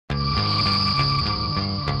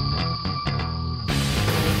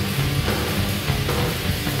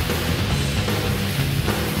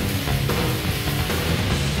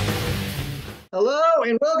Hello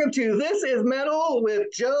and welcome to This is Metal with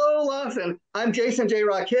Joe Lawson. I'm Jason J.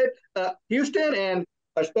 Rockett, Houston, and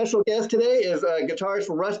our special guest today is guitarist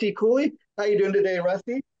Rusty Cooley. How you doing today,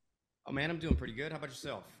 Rusty? Oh man, I'm doing pretty good. How about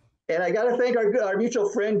yourself? And I got to thank our mutual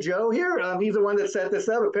friend Joe here. He's the one that set this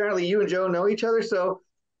up. Apparently, you and Joe know each other. So,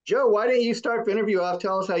 Joe, why don't you start the interview off?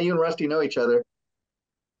 Tell us how you and Rusty know each other.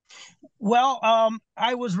 Well,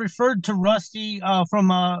 I was referred to Rusty from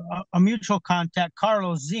a mutual contact,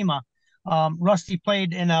 Carlos Zima. Rusty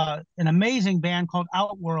played in an amazing band called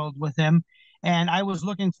Outworld with him, and I was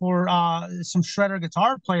looking for some shredder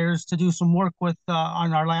guitar players to do some work with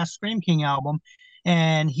on our last Scream King album,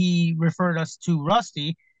 and he referred us to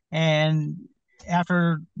Rusty. And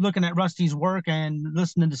after looking at Rusty's work and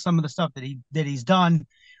listening to some of the stuff that he's done,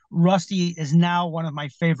 Rusty is now one of my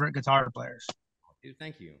favorite guitar players. Dude,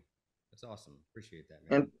 thank you. That's awesome. Appreciate that,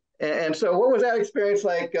 man. And so, what was that experience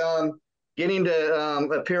like getting to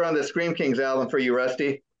appear on the Scream Kings album for you, Rusty?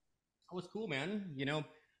 It was cool, man.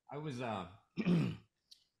 I was I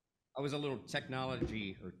was a little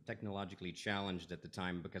technologically challenged at the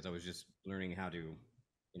time because I was just learning how to,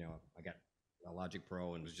 I got a Logic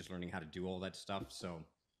Pro and was just learning how to do all that stuff. So,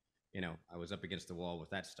 I was up against the wall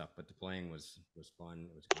with that stuff, but the playing was fun.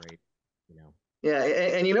 It was great, you know. Yeah,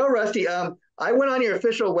 and you know, Rusty, I went on your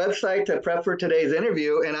official website to prep for today's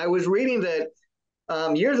interview, and I was reading that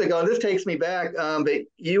years ago, and this takes me back, that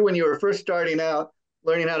you, when you were first starting out,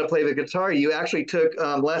 learning how to play the guitar, you actually took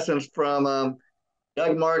lessons from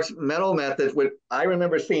Doug Mark's Metal Method. Which I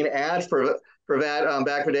remember seeing ads for that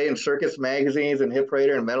back in the day in Circus magazines and Hip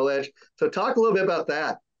Radar and Metal Edge. So talk a little bit about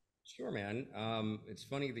that. Sure, man. It's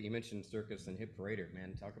funny that you mentioned Circus and Hip Radar,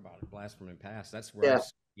 man. Talk about a blast from the past. That's where I saw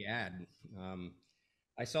the ad.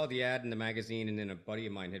 I saw the ad in the magazine, and then a buddy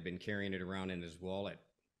of mine had been carrying it around in his wallet.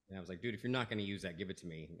 And I was like, dude, if you're not going to use that, give it to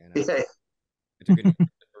me. And I took it the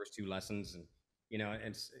first two lessons, and you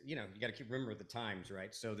got to keep remember the times,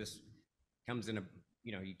 right? So this comes in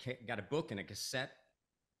you got a book and a cassette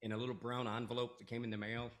in a little brown envelope that came in the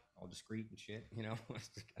mail, all discreet and shit, It's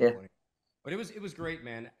kind of funny. But it was great,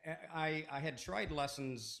 man. I had tried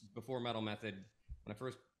lessons before Metal Method.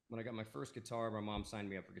 When I got my first guitar, my mom signed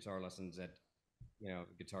me up for guitar lessons at a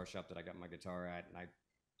guitar shop that I got my guitar at, and I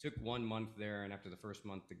took 1 month there. And after the first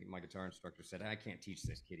month, my guitar instructor said, "I can't teach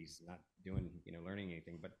this kid. He's not doing learning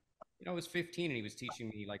anything." But I was 15 and he was teaching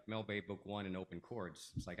me like Mel Bay Book 1 and open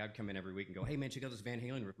chords. It's like I'd come in every week and go, "Hey man, check out this Van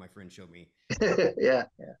Halen riff my friend showed me." Yeah.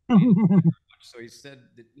 So he said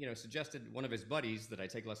that, suggested one of his buddies that I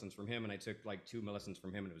take lessons from him, and I took like 2 lessons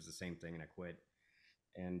from him, and it was the same thing, and I quit.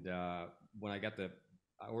 And when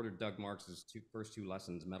I ordered Doug Marks' first 2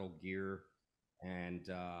 lessons, Metal Gear and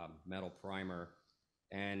Metal Primer,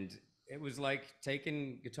 and it was like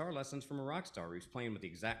taking guitar lessons from a rock star. He was playing with the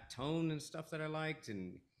exact tone and stuff that I liked,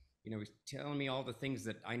 and he was telling me all the things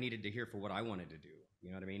that I needed to hear for what I wanted to do. You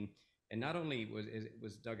know what I mean? And not only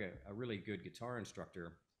was Doug a really good guitar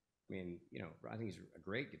instructor. I mean, I think he's a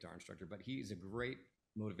great guitar instructor, but he's a great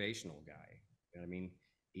motivational guy. You know what I mean?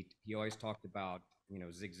 He always talked about,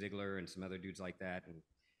 Zig Ziglar and some other dudes like that,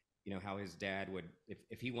 and how his dad would,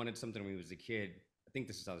 if he wanted something when he was a kid, I think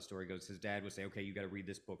this is how the story goes. His dad would say, "Okay, you got to read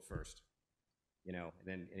this book first," and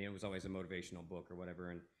it was always a motivational book or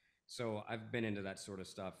whatever. And so I've been into that sort of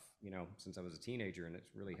stuff, since I was a teenager, and it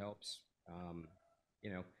really helps.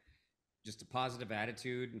 Just a positive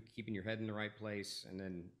attitude and keeping your head in the right place, and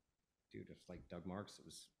then. Dude, it's like Doug Marks. It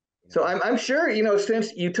was. So I'm sure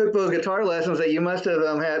since you took those guitar lessons that you must have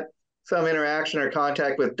had some interaction or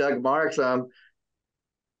contact with Doug Marks.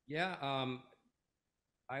 Yeah,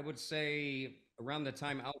 I would say around the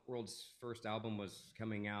time Outworld's first album was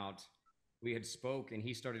coming out, we had spoke, and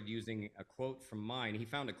he started using a quote from mine. He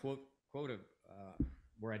found a quote of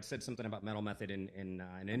where I'd said something about Metal Method in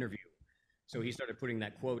an interview, so he started putting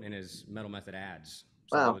that quote in his Metal Method ads.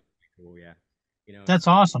 So Wow, that was pretty cool, yeah. That's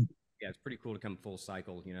awesome. Yeah, it's pretty cool to come full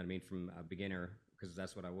cycle, you know what I mean, from a beginner, because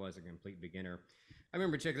that's what I was, a complete beginner. I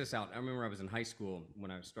remember, check this out. I remember I was in high school when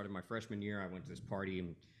I started my freshman year. I went to this party,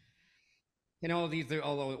 and all the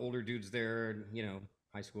older dudes there,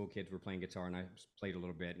 high school kids were playing guitar, and I played a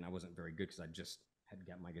little bit, and I wasn't very good because I just had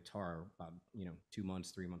got my guitar about 3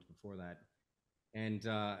 months before that. And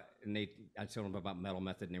I told them about Metal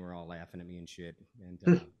Method, and they were all laughing at me and shit.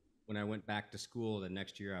 And when I went back to school the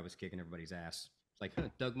next year, I was kicking everybody's ass. Like,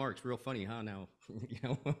 Doug Marks, real funny, huh? Now,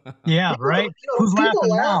 Yeah, right. Who's people laughing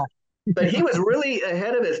laugh, now? but he was really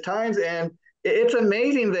ahead of his times, and it's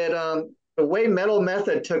amazing that the way Metal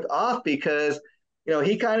Method took off because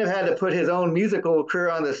he kind of had to put his own musical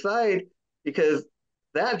career on the side because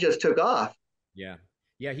that just took off. Yeah,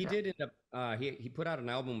 he did end up. He put out an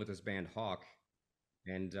album with his band Hawk,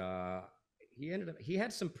 and he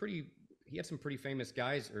had some pretty famous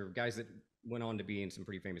guys, or guys that went on to be in some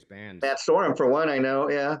pretty famous bands. Matt Sorum, for one, I know.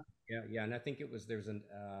 Yeah. Yeah, and I think there's an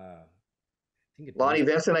I think it Lonnie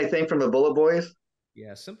bass. Vincent, I think, from the Bullet Boys.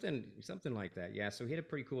 Yeah, something like that. Yeah, so he had a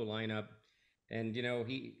pretty cool lineup, and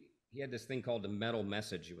he had this thing called the Metal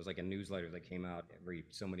Message. It was like a newsletter that came out every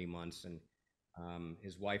so many months, and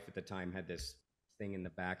his wife at the time had this thing in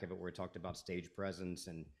the back of it where it talked about stage presence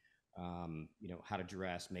and how to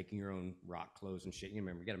dress, making your own rock clothes and shit. You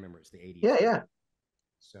got to remember it's the 80s. Yeah, yeah.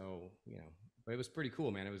 So but it was pretty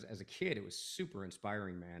cool, man. It was, as a kid, it was super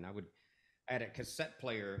inspiring, man. I had a cassette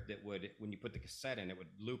player that would, when you put the cassette in, it would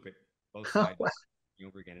loop it both sides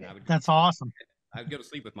over again, and That's awesome. I would go to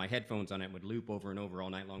sleep with my headphones on it and would loop over and over all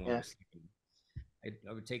night long while I was sleeping.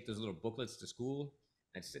 I would take those little booklets to school.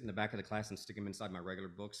 I'd sit in the back of the class and stick them inside my regular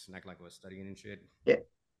books and act like I was studying and shit. Yeah.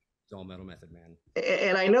 It's all Metal Method, man.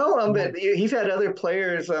 And I know that he's had other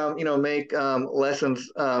players, make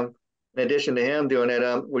lessons in addition to him doing it.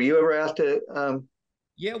 Were you ever asked to?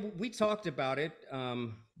 Yeah, we talked about it.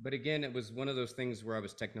 But again, it was one of those things where I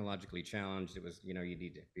was technologically challenged. It was, you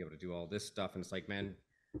need to be able to do all this stuff. And it's like, man,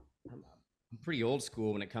 I'm pretty old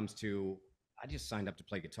school when it comes to, I just signed up to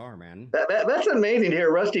play guitar, man. That's amazing to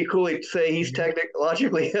hear Rusty Cooley say he's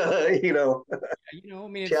technologically, I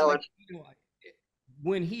mean, it's challenged. like,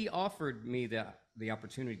 when he offered me the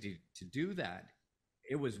opportunity to do that,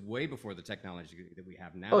 it was way before the technology that we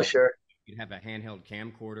have now. Oh, sure. You'd have a handheld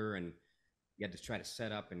camcorder, and you had to try to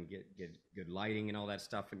set up and get good lighting and all that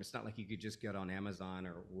stuff. And it's not like you could just get on Amazon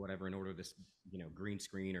or whatever and order this, green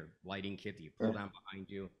screen or lighting kit that you pull down behind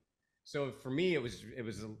you. So for me, it was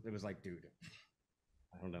like, dude,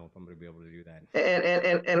 I don't know if I'm going to be able to do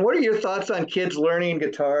that. And what are your thoughts on kids learning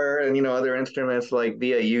guitar and other instruments like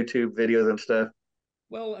via YouTube videos and stuff?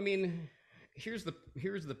 Well, I mean, here's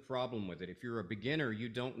the problem with it. If you're a beginner, you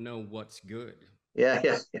don't know what's good.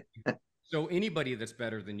 Yeah. So anybody that's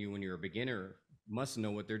better than you when you're a beginner must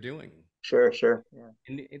know what they're doing. Sure. Yeah.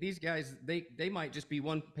 And these guys, they might just be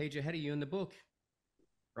one page ahead of you in the book,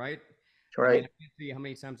 right? Right. I mean, I can't tell you how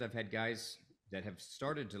many times I've had guys that have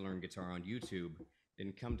started to learn guitar on YouTube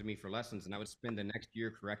and come to me for lessons, and I would spend the next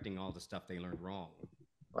year correcting all the stuff they learned wrong.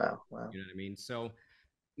 Wow. You know what I mean? So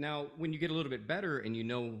now, when you get a little bit better and you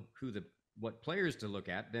know what players to look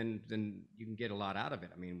at, then you can get a lot out of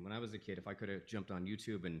it. I mean, when I was a kid, if I could have jumped on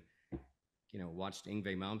YouTube and watched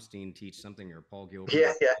Yngwie Malmsteen teach something, or Paul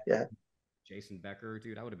Gilbert, yeah, Jason Becker,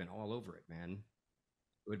 dude, I would have been all over it, man.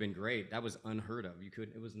 It would have been great. That was unheard of.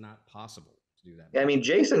 It was not possible to do that. I mean,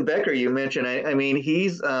 Jason Becker, you mentioned. I mean,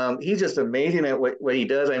 he's just amazing at what he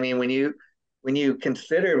does. I mean, when you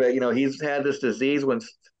consider that he's had this disease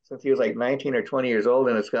since he was like 19 or 20 years old,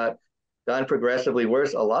 and it's gotten progressively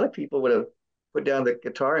worse. A lot of people would have put down the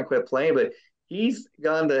guitar and quit playing, but he's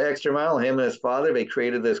gone the extra mile. Him and his father, they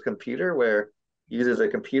created this computer where he uses a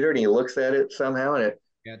computer and he looks at it somehow and it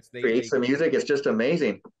creates the music. It's just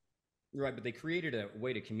amazing. Right, but they created a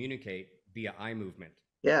way to communicate via eye movement.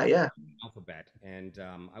 Yeah. Alphabet, and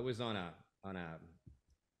I was on a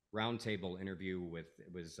roundtable interview with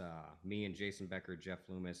me and Jason Becker, Jeff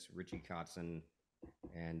Loomis, Richie Kotzen,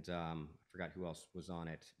 and I forgot who else was on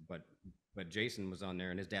it, but Jason was on there,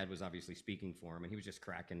 and his dad was obviously speaking for him, and he was just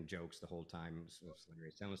cracking jokes the whole time. It was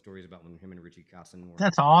hilarious, telling stories about when him and Richie Kotzen were.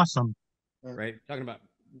 That's awesome. Right, talking about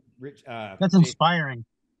Rich. That's inspiring.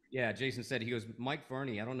 Yeah, Jason said, he goes, Mike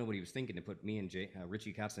Varney, I don't know what he was thinking to put me and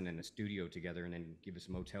Richie Kotzen in a studio together and then give us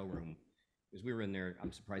a motel room, because we were in there.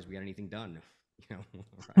 I'm surprised we got anything done. Right?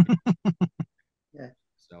 Yeah.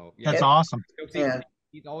 So that's awesome.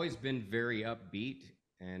 He's always been very upbeat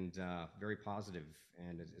and very positive,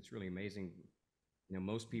 and it's really amazing.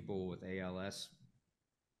 Most people with ALS,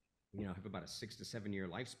 have about a 6 to 7 year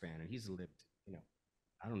lifespan, and he's lived,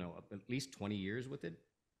 I don't know, at least 20 years with it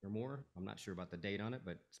or more. I'm not sure about the date on it,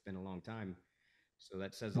 but it's been a long time. So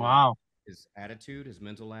that says wow. His attitude, his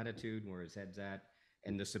mental attitude, where his head's at,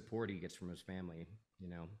 and the support he gets from his family.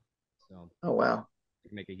 So oh wow, it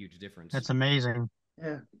can make a huge difference. That's amazing.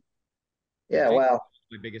 Yeah, wow.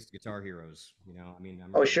 My biggest guitar heroes, I mean.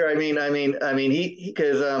 Sure. I mean,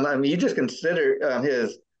 because you just consider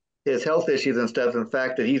his health issues and stuff, and the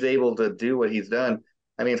fact that he's able to do what he's done.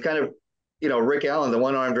 I mean, it's kind of, Rick Allen, the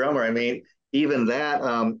one-armed drummer. I mean, even that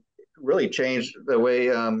really changed the way,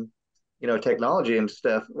 technology and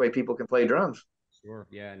stuff, the way people can play drums. Sure.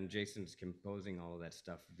 Yeah, and Jason's composing all of that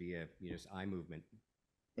stuff via just eye movement.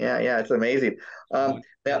 Yeah, it's amazing. Now,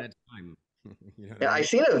 I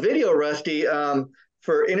seen a video, Rusty,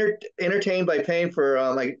 for Entertained by Pain for,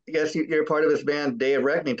 I guess you're part of this band, Day of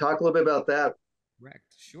Reckoning. Talk a little bit about that. Correct.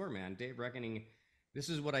 Sure, man. Day of Reckoning This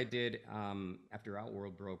is what I did after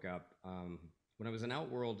Outworld broke up. When I was in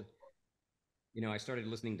Outworld, I started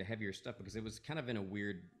listening to heavier stuff because it was kind of in a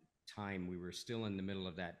weird time. We were still in the middle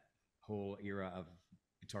of that whole era of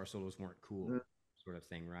guitar solos weren't cool sort of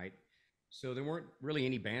thing, right? So there weren't really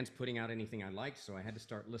any bands putting out anything I liked, so I had to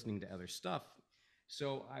start listening to other stuff.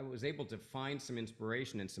 So I was able to find some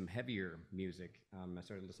inspiration in some heavier music. I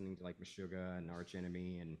started listening to like Meshuggah and Arch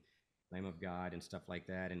Enemy and Lamb of God and stuff like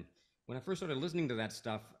that. And when I first started listening to that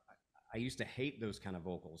stuff, I used to hate those kind of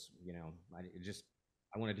vocals.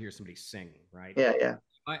 I wanted to hear somebody sing, right? Yeah, yeah.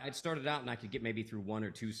 I started out and I could get maybe through one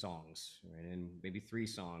or two songs, right? And maybe three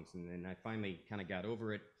songs, and then I finally kind of got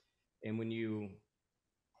over it. And when you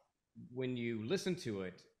listen to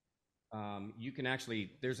it, you can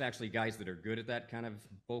there's actually guys that are good at that kind of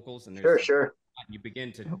vocals, and Sure. you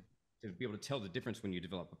begin to be able to tell the difference when you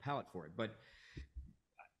develop a palate for it. But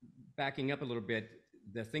backing up a little bit,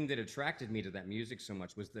 the thing that attracted me to that music so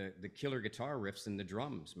much was the killer guitar riffs and the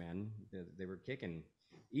drums, man. They were kicking.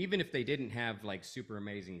 Even if they didn't have like super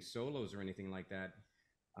amazing solos or anything like that,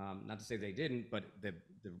 not to say they didn't, but the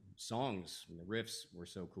songs and the riffs were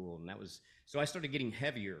so cool. And so I started getting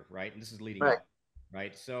heavier, right? And this is leading up,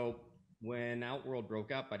 right? So when Outworld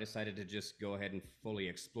broke up, I decided to just go ahead and fully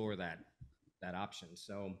explore that option.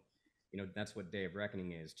 So, that's what Day of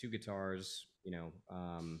Reckoning is. 2 guitars,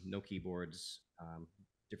 no keyboards,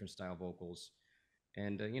 different style vocals.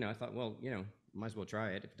 And, I thought, well, might as well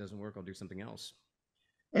try it. If it doesn't work, I'll do something else.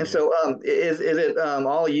 And so, is it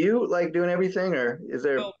all you like doing everything, or is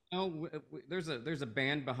there? Well, no, there's a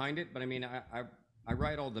band behind it, but I mean, I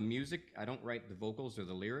write all the music. I don't write the vocals or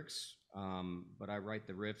the lyrics, but I write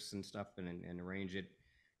the riffs and stuff and arrange it.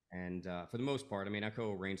 And for the most part, I mean, I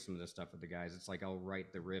co-arrange some of the stuff with the guys. It's like I'll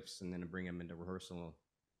write the riffs and then bring them into rehearsal,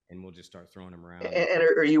 and we'll just start throwing them around. And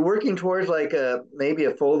are you working towards like maybe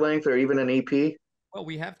a full length or even an EP? Well,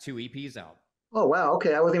 we have 2 EPs out. Oh wow,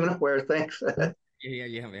 okay, I wasn't even aware. Thanks.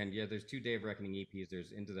 Yeah, man. Yeah, there's 2 Day of Reckoning EPs.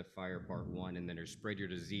 There's Into the Fire Part 1, and then there's Spread Your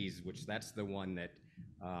Disease, which that's the one that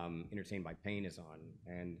Entertained by Pain is on.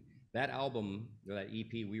 And that album, that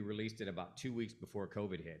EP, we released it about 2 weeks before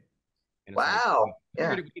COVID hit. And wow. Like,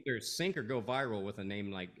 yeah. Either sink or go viral with a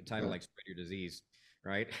title like Spread Your Disease,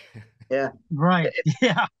 right? Yeah. Right.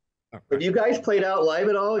 Yeah. Have you guys played out live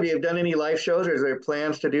at all? Have you done any live shows, or is there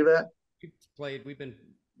plans to do that?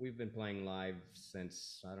 We've been playing live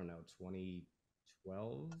since, I don't know,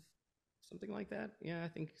 2012, something like that. Yeah, I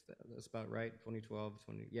think that's about right. 2012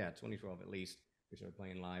 at least. We started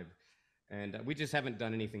playing live, and we just haven't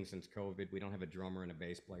done anything since COVID. We don't have a drummer and a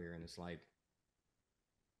bass player, and it's like,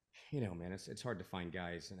 man, it's hard to find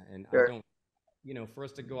guys, and sure. I don't, for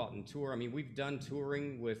us to go out and tour. I mean, we've done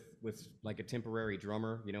touring with like a temporary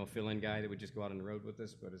drummer, fill-in guy that would just go out on the road with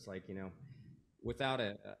us, but it's like, without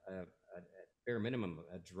a bare minimum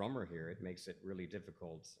a drummer here, it makes it really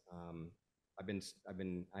difficult. I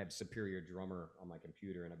have Superior Drummer on my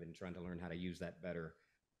computer, and I've been trying to learn how to use that better.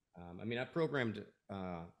 I mean, I programmed,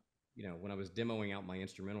 when I was demoing out my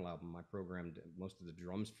instrumental album, I programmed most of the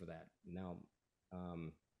drums for that. Now,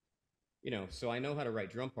 so I know how to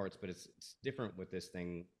write drum parts, but it's different with this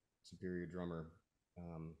thing, Superior Drummer.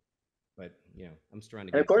 But I'm just trying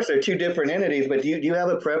to. And of course, they're 2 different entities. But do you have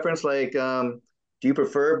a preference? Like, do you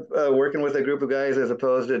prefer working with a group of guys as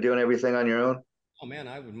opposed to doing everything on your own? Oh man,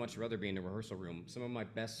 I would much rather be in the rehearsal room. Some of my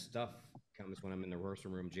best stuff comes when I'm in the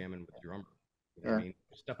rehearsal room jamming with the drummer. What I mean?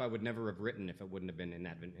 Stuff I would never have written if it wouldn't have been in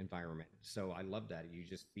that environment. So I love that. You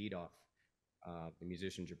just feed off the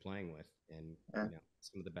musicians you're playing with, and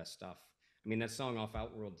some of the best stuff. I mean, that song off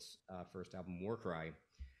Outworld's first album, War Cry,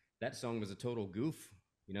 that song was a total goof.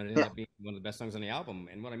 It ended up being one of the best songs on the album.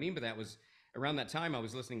 And what I mean by that was, around that time, I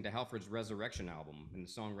was listening to Halford's Resurrection album. And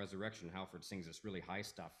the song Resurrection, Halford sings this really high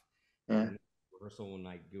stuff. Yeah. And rehearsal one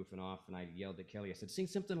night, goofing off, and I yelled at Kelly. I said, "Sing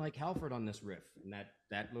something like Halford on this riff." And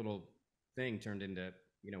that little thing turned into,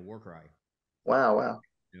 War Cry. Wow.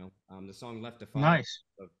 The song Left to Follow. Nice.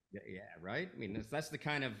 Yeah, right? I mean, that's the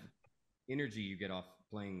kind of energy you get off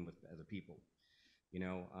playing with other people.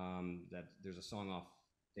 That there's a song off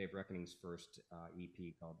Day of Reckoning's first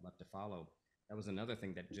EP called Left to Follow. That was another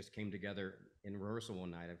thing that just came together in rehearsal one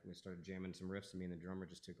night. We started jamming some riffs, and me and the drummer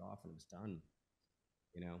just took off, and it was done.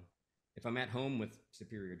 If I'm at home with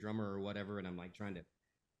Superior Drummer or whatever, and I'm like trying to,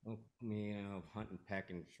 hunt and peck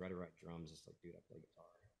and try to write drums, it's like, dude, I play guitar.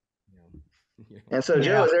 And so,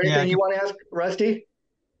 Joe, is there anything you want to ask Rusty?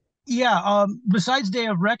 Yeah. Besides Day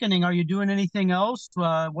of Reckoning, are you doing anything else?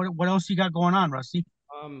 What else you got going on, Rusty?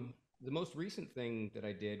 The most recent thing that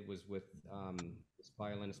I did was with this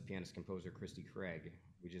violinist, pianist, composer, Christy Craig.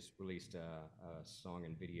 We just released a song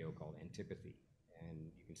and video called Antipathy,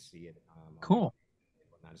 and you can see it. Cool.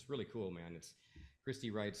 whatnot. It's really cool, man. It's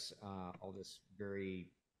Christy writes all this very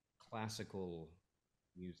classical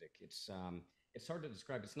music. It's hard to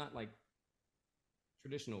describe. It's not like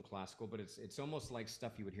traditional classical, but it's almost like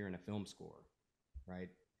stuff you would hear in a film score, right?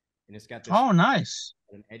 And it's got this Oh, nice.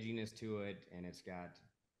 an edginess to it, and it's got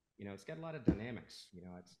a lot of dynamics.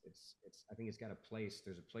 I think it's got a place.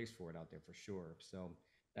 There's a place for it out there for sure. So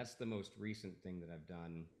that's the most recent thing that I've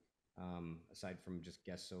done, aside from just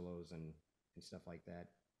guest solos and stuff like that.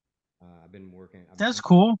 I've been working. That's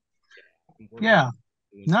cool. I've been working Yeah.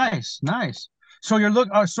 doing stuff. Nice, nice.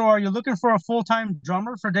 So so are you looking for a full-time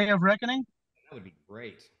drummer for Day of Reckoning? That would be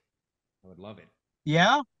great. I would love it.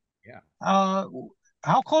 Yeah. Yeah. Uh,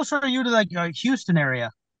 how close are you to like Houston area?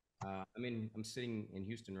 I'm sitting in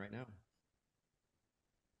Houston right now.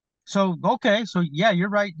 So okay, so yeah, you're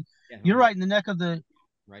right. Yeah, You're I'm right in the neck of the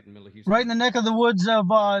right in the middle of right Houston. in the neck of the woods of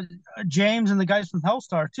James and the guys from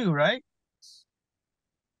Hellstar too, right?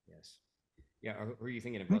 Yes. Yeah. Who are you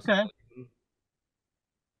thinking of, Russell? Okay.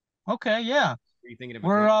 Okay, yeah. Are you thinking of a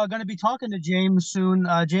We're drum? going to be talking to James soon.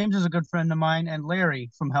 James is a good friend of mine, and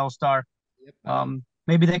Larry from Hellstar. Yep.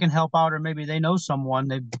 Maybe they can help out, or maybe they know someone.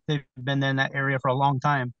 They've been in that area for a long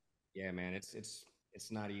time. Yeah, man. It's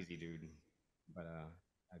not easy, dude. But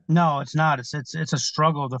No, it's not. It's a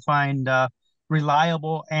struggle to find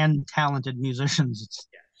reliable and talented musicians.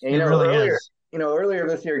 And It really is. earlier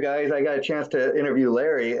this year, guys, I got a chance to interview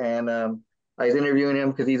Larry, and I was interviewing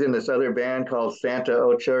him because he's in this other band called Santa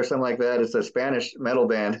Ocho or something like that. It's a Spanish metal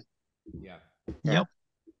band. yeah. Yeah, Yep.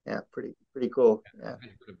 yeah, pretty cool. Yeah,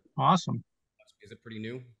 Awesome. Is it pretty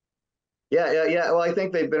new? yeah. Well, I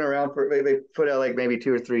think they've been around for they put out like maybe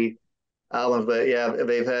 2 or 3 albums, but yeah,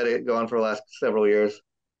 they've had it going for the last several years.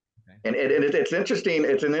 Okay. And it's interesting.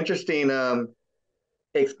 It's an interesting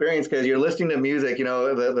experience because you're listening to music.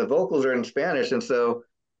 The vocals are in Spanish, and so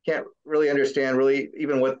can't really understand really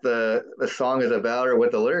even what the song is about or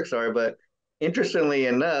what the lyrics are. But interestingly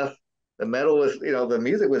enough, the metal was the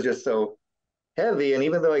music was just so heavy, and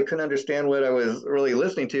even though I couldn't understand what I was really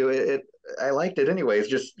listening to, it I liked it anyways.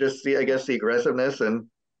 Just the I guess the aggressiveness and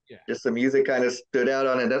Yeah. just the music kind of stood out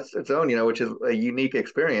on it. That's its own, which is a unique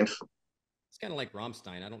experience. It's kind of like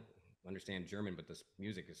Rammstein. I don't understand German, but this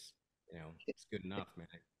music is, it's good enough, man.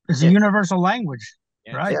 It's a Yeah, universal language,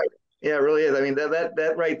 Yeah, right? yeah, it really is. I mean,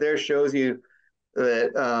 that right there shows you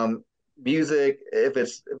that music, if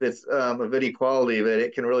it's of any quality, that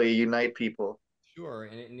it can really unite people. sure.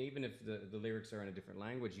 And even if the lyrics are in a different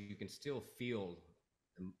language, you can still feel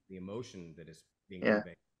the emotion that is being Yeah.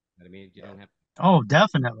 conveyed. You know what I mean? You don't have Oh,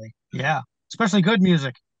 definitely. Yeah. Especially good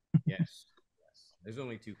music. yes, yes. There's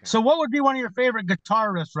only two kinds. So what would be one of your favorite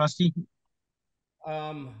guitar riffs, Rusty?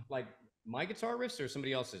 Like my guitar riffs or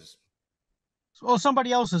somebody else's? Well,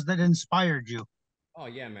 somebody else's that inspired you. Oh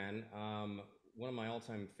yeah, man. One of my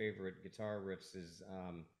all-time favorite guitar riffs is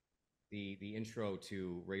the intro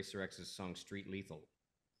to Racer X's song "Street Lethal."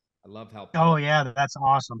 I love how Oh Paul. yeah, that's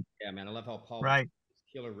awesome. Yeah, man. I love how Paul would Right. take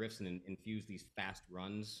these killer riffs and infuse these fast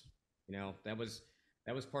runs. That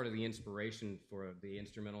was part of the inspiration for the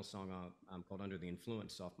instrumental song called "Under the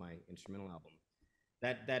Influence" off my instrumental album.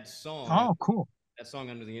 That song Oh, cool. that song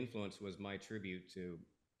 "Under the Influence" was my tribute to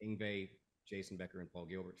Yngwie, Jason Becker, and Paul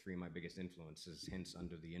Gilbert, three of my biggest influences. Hence,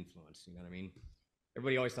 "Under the Influence." You know what I mean?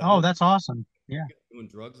 Everybody always thought, Oh, "Oh, that's awesome. Yeah. doing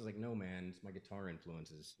drugs." I was like, "No, man, it's my guitar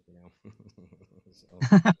influences." So,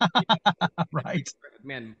 yeah, Right.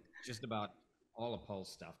 man, just about all of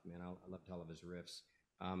Paul's stuff, man. I loved all of his riffs.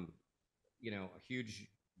 Um, a huge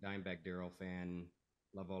Dimebag Darrell fan.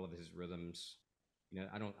 Love all of his rhythms.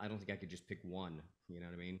 I don't think I could just pick one. You know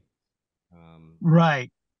what I mean? Um,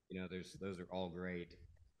 Right. those are all great.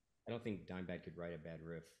 I don't think Dimebag could write a bad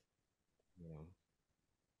riff. You know,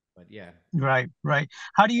 but yeah. Right. Right.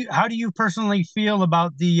 How do you personally feel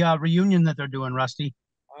about the reunion that they're doing, Rusty?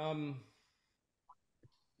 Um,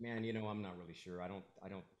 man, I'm not really sure. I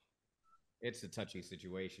don't. It's a touchy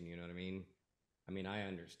situation. You know what I mean? I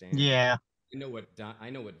understand. Yeah. I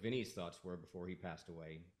know what Vinny's thoughts were before he passed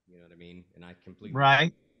away. You know what I mean? And I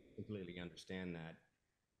Right. completely understand that.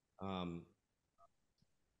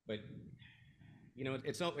 But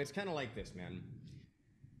it's kind of like this, man.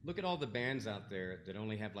 Look at all the bands out there that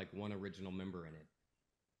only have like one original member in it.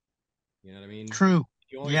 You know what I mean? True.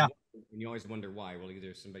 You always Yeah. and you always wonder why. Well,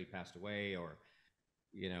 either somebody passed away or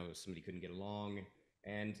somebody couldn't get along.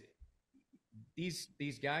 And these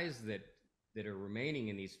guys that are remaining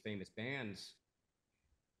in these famous bands,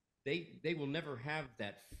 they will never have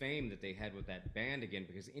that fame that they had with that band again,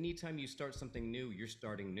 because anytime you start something new, you're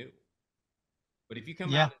starting new. But if you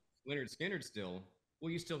come Yeah. out Leonard Skinner still,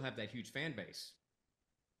 well, you still have that huge fan base.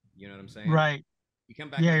 You know what I'm saying? Right. You come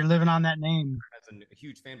back Yeah, with you're living on that name. has a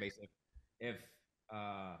huge fan base. If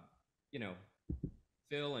you know,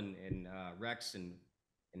 Phil and Rex and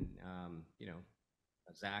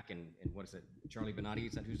Zach and what is it, Charlie Benatti?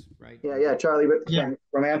 Is that who's right? Yeah, Charlie Yeah.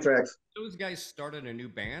 from Anthrax. Those guys started a new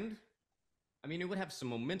band. I mean, it would have some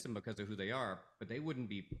momentum because of who they are, but they wouldn't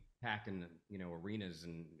be packing, arenas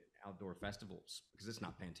and outdoor festivals because it's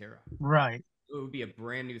not Pantera. Right. It would be a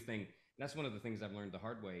brand new thing. That's one of the things I've learned the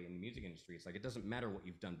hard way in the music industry. It's like it doesn't matter what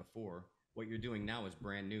you've done before. What you're doing now is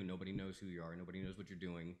brand new. Nobody knows who you are. Nobody knows what you're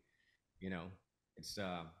doing. You know, it's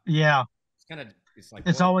Yeah. it's like,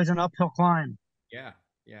 It's whoa, always an uphill climb. yeah,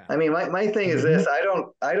 yeah. I mean, my thing is this: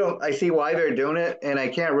 I see why they're doing it, and I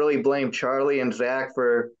can't really blame Charlie and Zach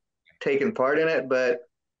for taking part in it. But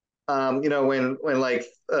when like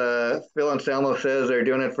Phil Anselmo says they're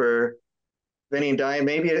doing it for Vinny and Diane,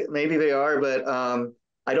 maybe they are, but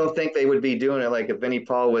I don't think they would be doing it like if Vinnie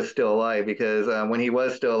Paul was still alive, because when he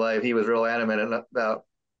was still alive, he was real adamant about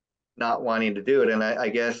not wanting to do it. And I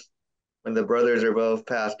guess when the brothers are both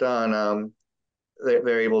passed on,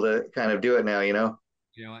 they're able to kind of do it now, I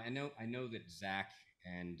know that Zach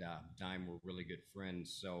and Dime were really good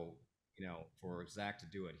friends. So, for Zach to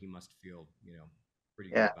do it, he must feel,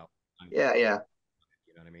 pretty good Yeah, about Dime. yeah. You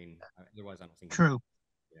know what I mean? Otherwise, I don't think. True.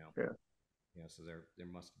 True. So there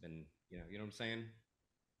must have been, you know what I'm saying?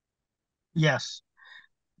 Yes.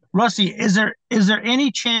 Rusty, is there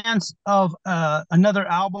any chance of another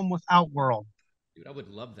album with Outworld? Dude, I would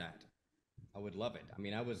love that. I would love it. I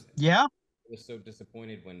mean, Yeah. was so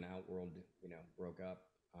disappointed when Outworld, broke up.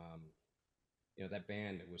 That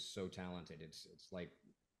band was so talented. It's like,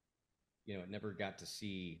 it never got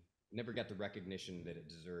the recognition that it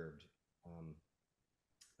deserved.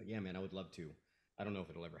 But yeah, man, I would love to. I don't know if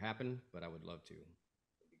it'll ever happen, but I would love to. It'd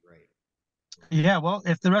be great. Yeah, well,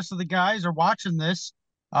 if the rest of the guys are watching this,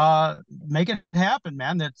 make it happen,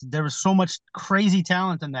 man. There was so much crazy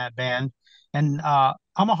talent in that band, and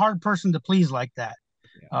I'm a hard person to please like that.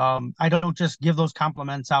 Yeah. I don't just give those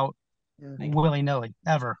compliments out Yeah. willy-nilly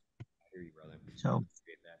ever. I hear you, brother. So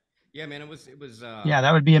Appreciate that. Yeah, man, it was yeah,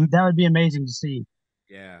 that would be amazing to see.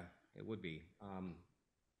 yeah, it would be.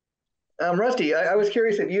 Rusty, I was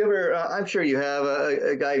curious if you ever, I'm sure you have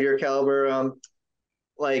a guy of your caliber,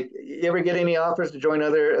 like you ever get any offers to join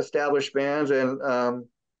other established bands? And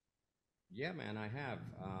Yeah, man, I have.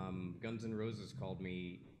 Guns N' Roses called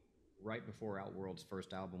me right before Outworld's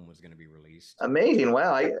first album was going to be released. amazing.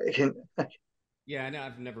 Wow. I can, Yeah, I know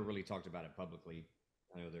I've never really talked about it publicly.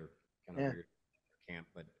 I know they're kind of yeah. weird camp,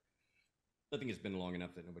 but I think it's been long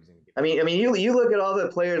enough that nobody's going to get. I mean, you look at all the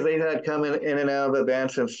players they've had coming in and out of the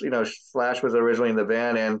band since, Slash was originally in the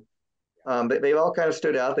band, and they've all kind of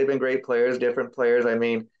stood out. They've been great players, different players. I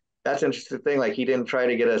mean, that's an interesting thing. Like he didn't try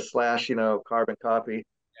to get a Slash, carbon copy.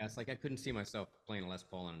 Yeah, it's like I couldn't see myself playing a Les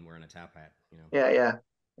Paul and wearing a top hat. Yeah.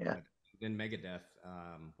 But then Megadeth,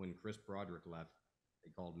 when Chris Broderick left,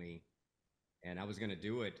 they called me, and I was going to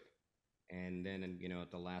do it, and then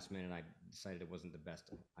at the last minute, I decided it wasn't the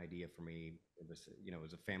best idea for me. It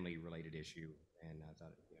was a family related issue, and I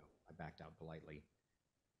thought I backed out politely.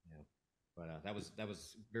 But that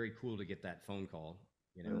was very cool to get that phone call.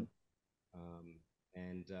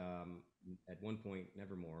 And at one point,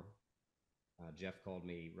 Nevermore, Jeff called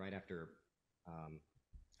me right after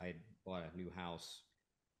I had bought a new house,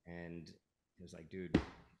 and he was like, "Dude,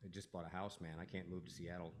 I just bought a house, man. I can't move to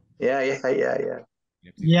Seattle." Yeah.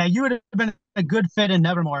 Yeah, you would have been a good fit in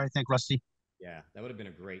Nevermore, I think, Rusty. Yeah, that would have been a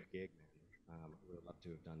great gig, man. I would have loved to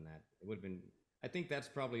have done that. It would have been. I think that's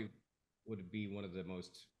probably would be one of the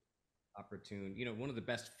most opportune, one of the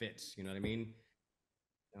best fits. You know what I mean?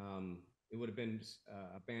 It would have been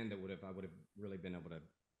a band that I would have really been able to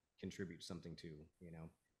contribute something to.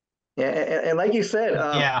 Yeah, and like you said,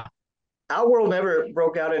 Yeah. Outworld never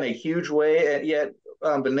broke out in a huge way, and yet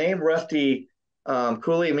the name Rusty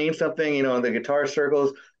Cooley means something, in the guitar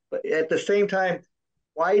circles. But at the same time,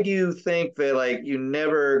 why do you think that like you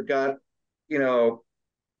never got,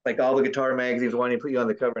 like all the guitar magazines wanting to put you on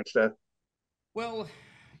the cover and stuff? Well,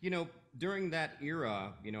 during that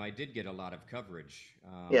era, I did get a lot of coverage,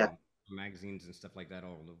 Yeah. magazines and stuff like that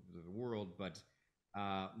all over the world, but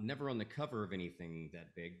never on the cover of anything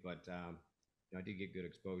that big. But I did get good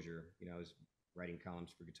exposure. I was writing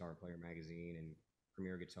columns for Guitar Player magazine and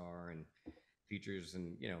Premier Guitar and features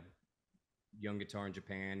and Young Guitar in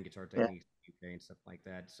Japan, Guitar Techniques in the UK, and stuff like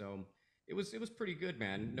that. So it was pretty good,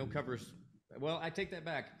 man. No covers. Well, I take that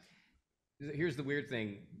back. Here's the weird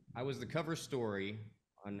thing. I was the cover story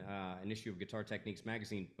on an issue of Guitar Techniques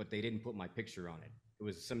magazine, but they didn't put my picture on it. it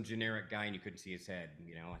was some generic guy and you couldn't see his head.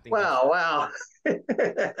 You know, I think Wow.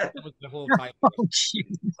 that was the whole title. Oh,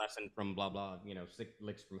 Lesson from blah blah. You know, Six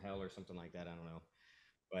Licks from Hell or something like that. I don't know,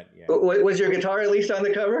 but yeah. Was your guitar at least on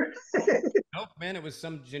the cover? Nope, man. It was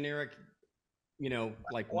some generic, you know,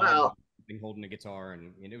 like Wow. thing holding a guitar,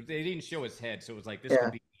 and you know, they didn't show his head, so it was like Yeah.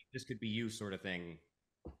 this could be you sort of thing.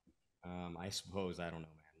 I suppose I don't know,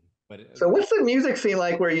 man. But So what's the music scene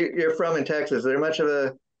like where you're from in Texas? Is there much of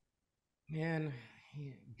a man,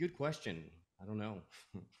 good question. I don't know.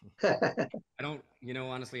 I don't, you know,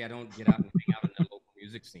 honestly, I don't get out and hang out in the local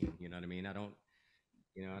music scene. You know what I mean? I don't,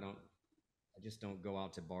 you know, I just don't go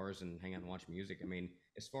out to bars and hang out and watch music. I mean,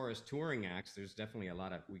 as far as touring acts, there's definitely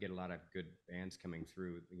we get a lot of good bands coming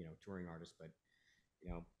through, you know, touring artists, but, you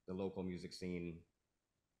know, the local music scene,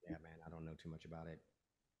 yeah, man, I don't know too much about it,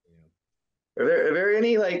 you know. are there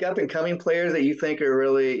any like up and coming players that you think are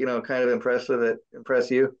really, you know, kind of impressive that impress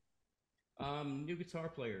you? New guitar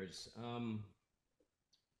players.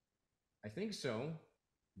 I think so,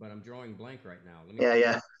 but I'm drawing blank right now. Let me Yeah,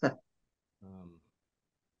 yeah. um,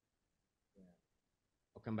 yeah,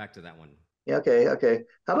 I'll come back to that one. Yeah, okay, okay.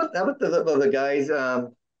 How about the guys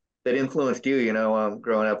that influenced you, you know,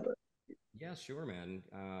 growing up? Yeah, sure, man.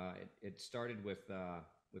 It started with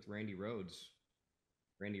Randy Rhoads.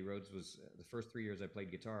 Randy Rhoads was the first 3 years I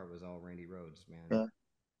played guitar. It was all Randy Rhoads, man.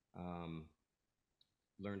 Yeah. Um,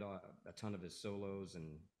 Learned a ton of his solos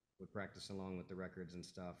and would practice along with the records and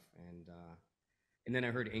stuff. And then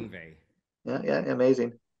I heard Ingve Yeah, yeah,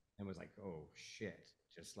 amazing. and was like, oh shit,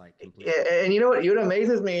 just like Yeah, completely. and you know what? It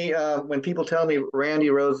amazes me when people tell me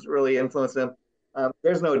Randy Rose really influenced them.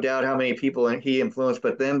 There's no doubt how many people he influenced,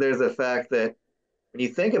 but then there's the fact that when you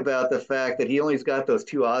think about the fact that he only's got those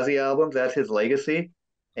two Ozzy albums, that's his legacy,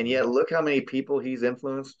 and Mhm. yet look how many people he's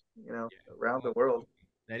influenced, you know, Yeah. around Oh, the world. absolutely.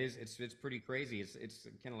 That is, it's pretty crazy. It's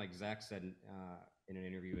kind of like Zach said in an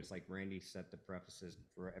interview. It's like Randy set the prefaces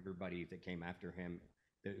for everybody that came after him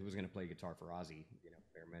that was going to play guitar for Ozzy. You know,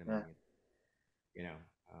 bare Yeah. minimum. You know,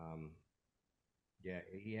 yeah,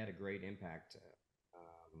 he had a great impact.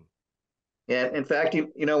 And in fact,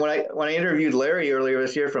 you know, when I interviewed Larry earlier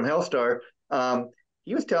this year from Hellstar, um,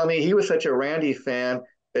 he was telling me he was such a Randy fan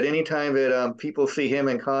that anytime that people see him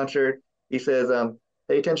in concert, he says,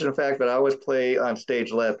 "Pay attention to the fact that I always play on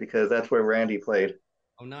stage left because that's where Randy played."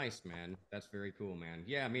 Oh, nice, man. That's very cool, man.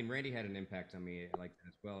 Yeah, I mean, Randy had an impact on me like that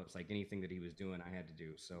as well. It's like anything that he was doing, I had to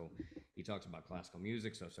do. So he talks about classical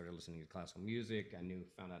music, so I started listening to classical music.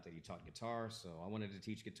 Found out that he taught guitar, so I wanted to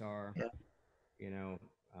teach guitar. Yeah, You know,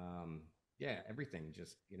 yeah, everything,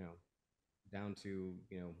 just down to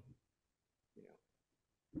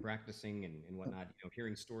practicing and whatnot. You know,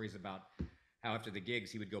 hearing stories about how after the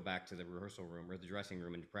gigs he would go back to the rehearsal room or the dressing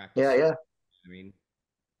room and yeah, practice. yeah. I mean,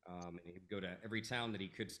 and he'd go to every town that he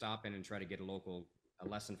could stop in and try to get a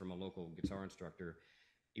lesson from a local guitar instructor.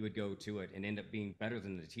 He would go to it and end up being better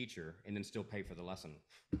than the teacher, and then still pay for the lesson.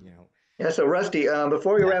 You know. Yeah. So Rusty,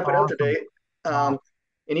 before we that's wrap it up awesome. today, Wow.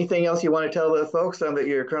 anything else you want to tell the folks that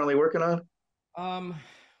you're currently working on? Um,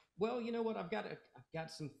 well, you know what? I've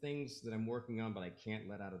got some things that I'm working on, but I can't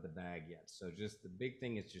let out of the bag yet. So just the big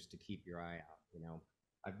thing is just to keep your eye out. You know,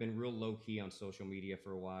 I've been real low key on social media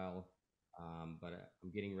for a while, but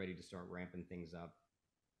I'm getting ready to start ramping things up.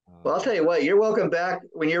 Well, I'll Um, tell you what, you're welcome back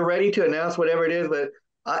when you're ready to announce whatever it is. But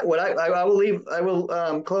I will leave. I will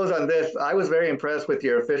close on this. I was very impressed with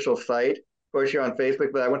your official site. Of course, you're on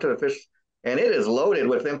Facebook, but I went to the official, and it is loaded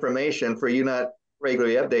with information for you not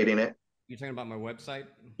regularly updating it. you're talking about my website?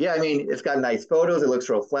 Yeah, I mean, it's got nice photos. It looks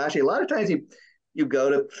real flashy. A lot of times you go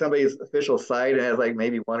to somebody's official site and it has like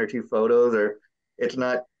maybe one or two photos, or it's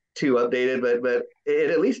not too updated, but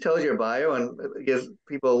it at least tells your bio and gives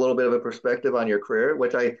people a little bit of a perspective on your career,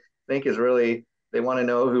 which I think is really they want to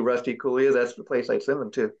know who Rusty Cooley is. That's the place I'd send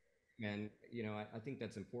them to. Man, I think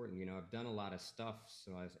that's important. I've done a lot of stuff,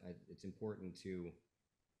 so it's important to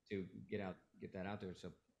get that out there, so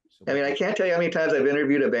I mean, I people. can't tell you how many times I've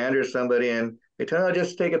interviewed a band or somebody, and they tell me, "Oh,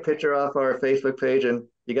 just take a picture off our Facebook page," and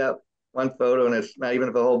you got one photo, and it's not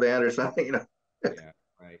even the whole band or something, you know. Yeah,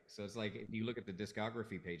 right. So it's like if you look at the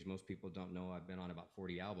discography page, most people don't know I've been on about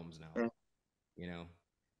 40 albums now. Yeah. You know,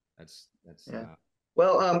 that's Yeah.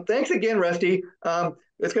 Well, yeah. thanks again, Rusty.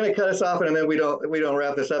 It's going to cut us off in a minute. We don't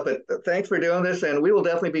wrap this up, but thanks for doing this, and we will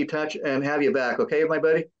definitely be in touch and have you back. Okay, my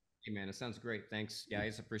buddy. Hey man, it sounds great. Thanks,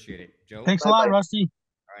 guys. Appreciate it. Joe. Thanks a Bye lot, bye. Rusty.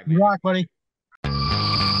 All right, You man. rock, buddy.